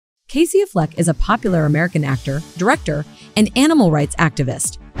Casey Affleck is a popular American actor, director, and animal rights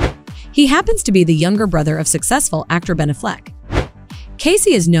activist. He happens to be the younger brother of successful actor Ben Affleck.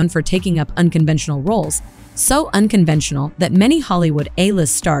 Casey is known for taking up unconventional roles, so unconventional that many Hollywood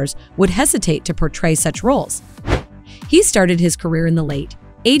A-list stars would hesitate to portray such roles. He started his career in the late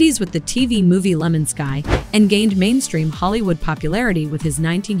 80s with the TV movie Lemon Sky and gained mainstream Hollywood popularity with his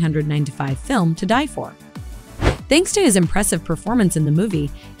 1995 film To Die For. Thanks to his impressive performance in the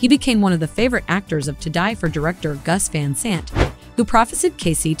movie, he became one of the favorite actors of To Die For director Gus Van Sant, who prophesied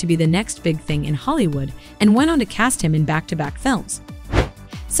Casey to be the next big thing in Hollywood and went on to cast him in back-to-back films.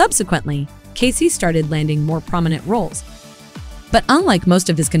 Subsequently, Casey started landing more prominent roles. But unlike most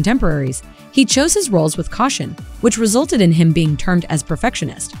of his contemporaries, he chose his roles with caution, which resulted in him being termed as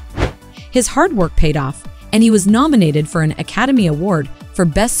perfectionist. His hard work paid off, and he was nominated for an Academy Award for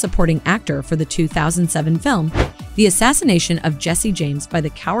Best Supporting Actor for the 2007 film, The Assassination of Jesse James by the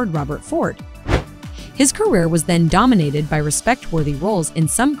Coward Robert Ford. His career was then dominated by respect-worthy roles in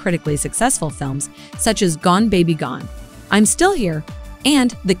some critically successful films, such as Gone Baby Gone, I'm Still Here,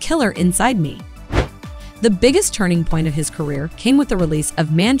 and The Killer Inside Me. The biggest turning point of his career came with the release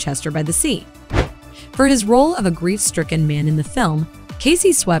of Manchester by the Sea. For his role of a grief-stricken man in the film,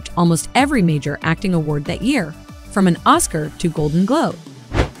 Casey swept almost every major acting award that year, from an Oscar to Golden Globe.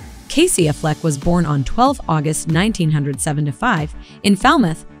 Casey Affleck was born on 12 August 1975 in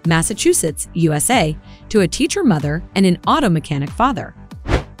Falmouth, Massachusetts, USA, to a teacher mother and an auto mechanic father.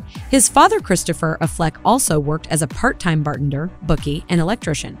 His father, Christopher Affleck, also worked as a part-time bartender, bookie, and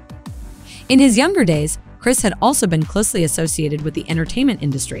electrician. In his younger days, Chris had also been closely associated with the entertainment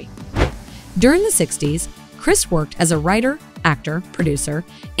industry. During the 60s, Chris worked as a writer, actor, producer,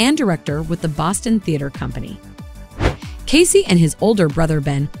 and director with the Boston Theater Company. Casey and his older brother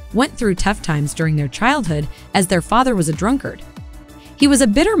Ben went through tough times during their childhood as their father was a drunkard. He was a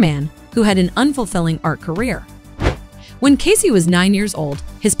bitter man who had an unfulfilling art career. When Casey was 9 years old,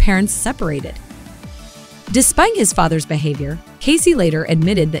 his parents separated. Despite his father's behavior, Casey later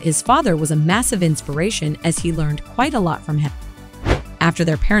admitted that his father was a massive inspiration as he learned quite a lot from him. After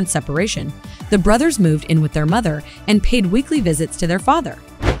their parents' separation, the brothers moved in with their mother and paid weekly visits to their father.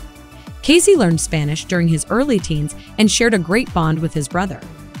 Casey learned Spanish during his early teens and shared a great bond with his brother.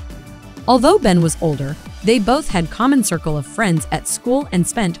 Although Ben was older, they both had a common circle of friends at school and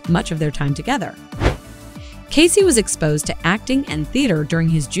spent much of their time together. Casey was exposed to acting and theater during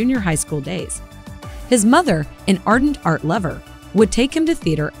his junior high school days. His mother, an ardent art lover, would take him to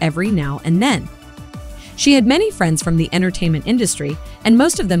theater every now and then. She had many friends from the entertainment industry, and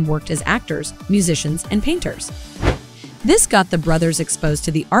most of them worked as actors, musicians, and painters. This got the brothers exposed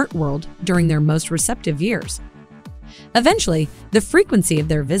to the art world during their most receptive years. Eventually, the frequency of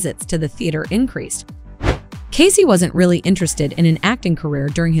their visits to the theater increased. Casey wasn't really interested in an acting career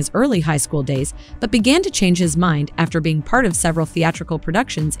during his early high school days, but began to change his mind after being part of several theatrical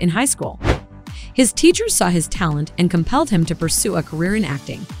productions in high school. His teachers saw his talent and compelled him to pursue a career in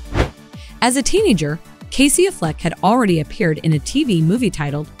acting. As a teenager, Casey Affleck had already appeared in a TV movie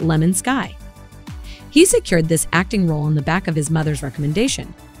titled Lemon Sky. He secured this acting role on the back of his mother's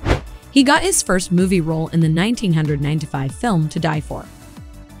recommendation. He got his first movie role in the 1995 film To Die For.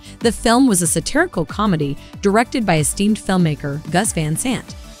 The film was a satirical comedy directed by esteemed filmmaker Gus Van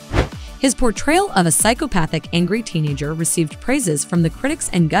Sant. His portrayal of a psychopathic, angry teenager received praises from the critics,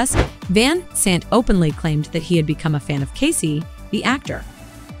 and Gus Van Sant openly claimed that he had become a fan of Casey, the actor.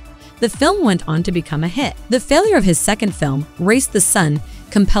 The film went on to become a hit. The failure of his second film, Race the Sun,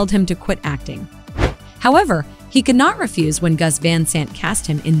 compelled him to quit acting. However, he could not refuse when Gus Van Sant cast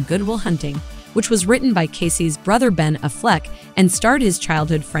him in Good Will Hunting, which was written by Casey's brother Ben Affleck and starred his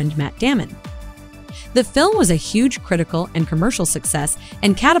childhood friend Matt Damon. The film was a huge critical and commercial success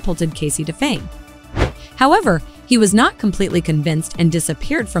and catapulted Casey to fame. However, he was not completely convinced and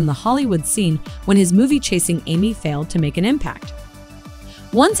disappeared from the Hollywood scene when his movie Chasing Amy failed to make an impact.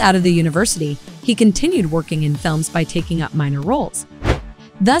 Once out of the university, he continued working in films by taking up minor roles.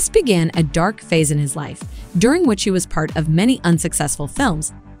 Thus began a dark phase in his life, during which he was part of many unsuccessful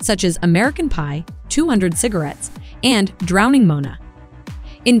films, such as American Pie, 200 Cigarettes, and Drowning Mona.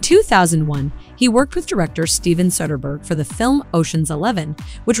 In 2001, he worked with director Steven Soderbergh for the film Ocean's 11,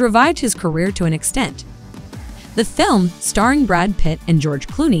 which revived his career to an extent. The film, starring Brad Pitt and George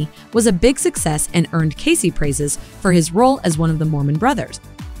Clooney, was a big success and earned Casey praises for his role as one of the Mormon brothers.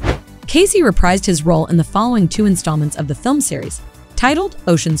 Casey reprised his role in the following two installments of the film series, titled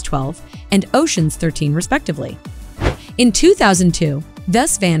Ocean's 12 and Ocean's 13 respectively. In 2002,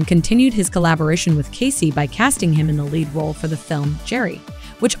 Gus Van continued his collaboration with Casey by casting him in the lead role for the film Jerry,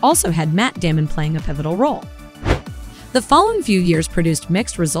 which also had Matt Damon playing a pivotal role. The following few years produced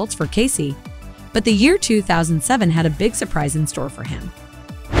mixed results for Casey, but the year 2007 had a big surprise in store for him.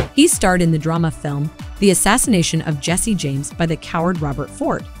 He starred in the drama film The Assassination of Jesse James by the coward Robert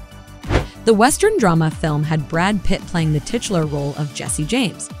Ford. The Western drama film had Brad Pitt playing the titular role of Jesse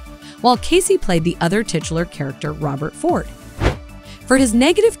James, while Casey played the other titular character, Robert Ford. For his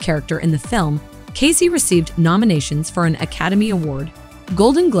negative character in the film, Casey received nominations for an Academy Award,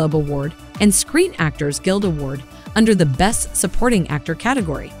 Golden Globe Award, and Screen Actors Guild Award under the Best Supporting Actor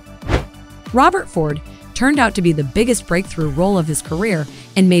category. Robert Ford turned out to be the biggest breakthrough role of his career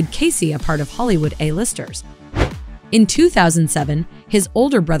and made Casey a part of Hollywood A-listers. In 2007, his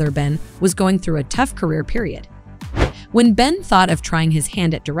older brother Ben was going through a tough career period. When Ben thought of trying his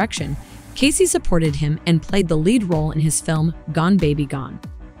hand at direction, Casey supported him and played the lead role in his film Gone Baby Gone.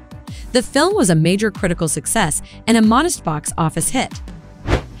 The film was a major critical success and a modest box office hit.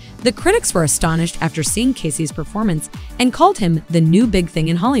 The critics were astonished after seeing Casey's performance and called him the new big thing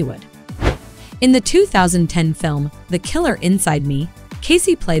in Hollywood. In the 2010 film The Killer Inside Me,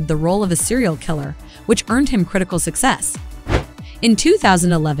 Casey played the role of a serial killer, which earned him critical success. In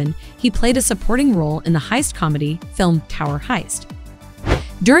 2011, he played a supporting role in the heist comedy film Tower Heist.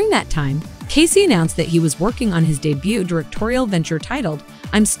 During that time, Casey announced that he was working on his debut directorial venture titled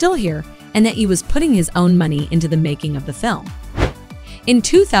I'm Still Here, and that he was putting his own money into the making of the film. In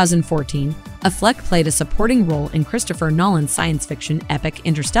 2014, Affleck played a supporting role in Christopher Nolan's science fiction epic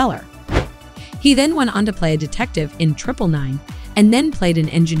Interstellar. He then went on to play a detective in 999, and then played an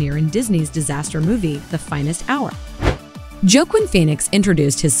engineer in Disney's disaster movie The Finest Hour. Joaquin Phoenix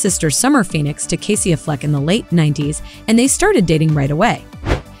introduced his sister Summer Phoenix to Casey Affleck in the late 90s, and they started dating right away.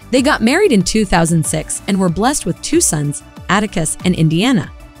 They got married in 2006 and were blessed with 2 sons, Atticus and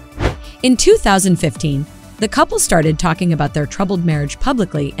Indiana. In 2015, the couple started talking about their troubled marriage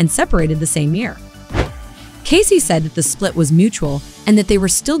publicly and separated the same year. Casey said that the split was mutual and that they were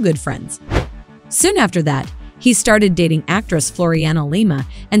still good friends. Soon after that, he started dating actress Floriana Lima,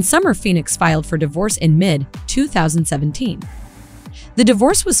 and Summer Phoenix filed for divorce in mid-2017. The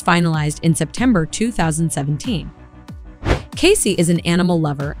divorce was finalized in September 2017. Casey is an animal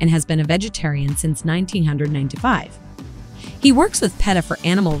lover and has been a vegetarian since 1995. He works with PETA for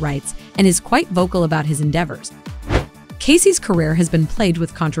animal rights and is quite vocal about his endeavors. Casey's career has been plagued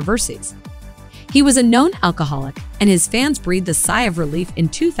with controversies. He was a known alcoholic, and his fans breathed a sigh of relief in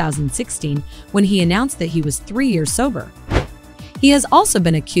 2016 when he announced that he was 3 years sober. He has also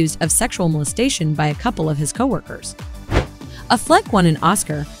been accused of sexual molestation by a couple of his coworkers. Affleck won an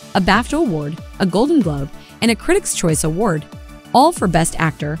Oscar, a BAFTA Award, a Golden Globe, and a Critics' Choice Award, all for Best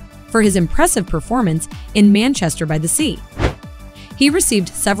Actor, for his impressive performance in Manchester by the Sea. He received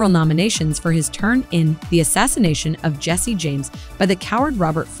several nominations for his turn in The Assassination of Jesse James by the coward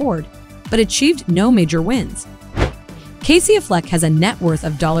Robert Ford, but achieved no major wins. Casey Affleck has a net worth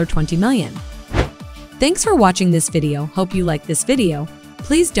of $20 million. Thanks for watching this video. Hope you liked this video.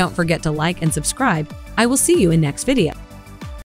 Please don't forget to like and subscribe. I will see you in next video.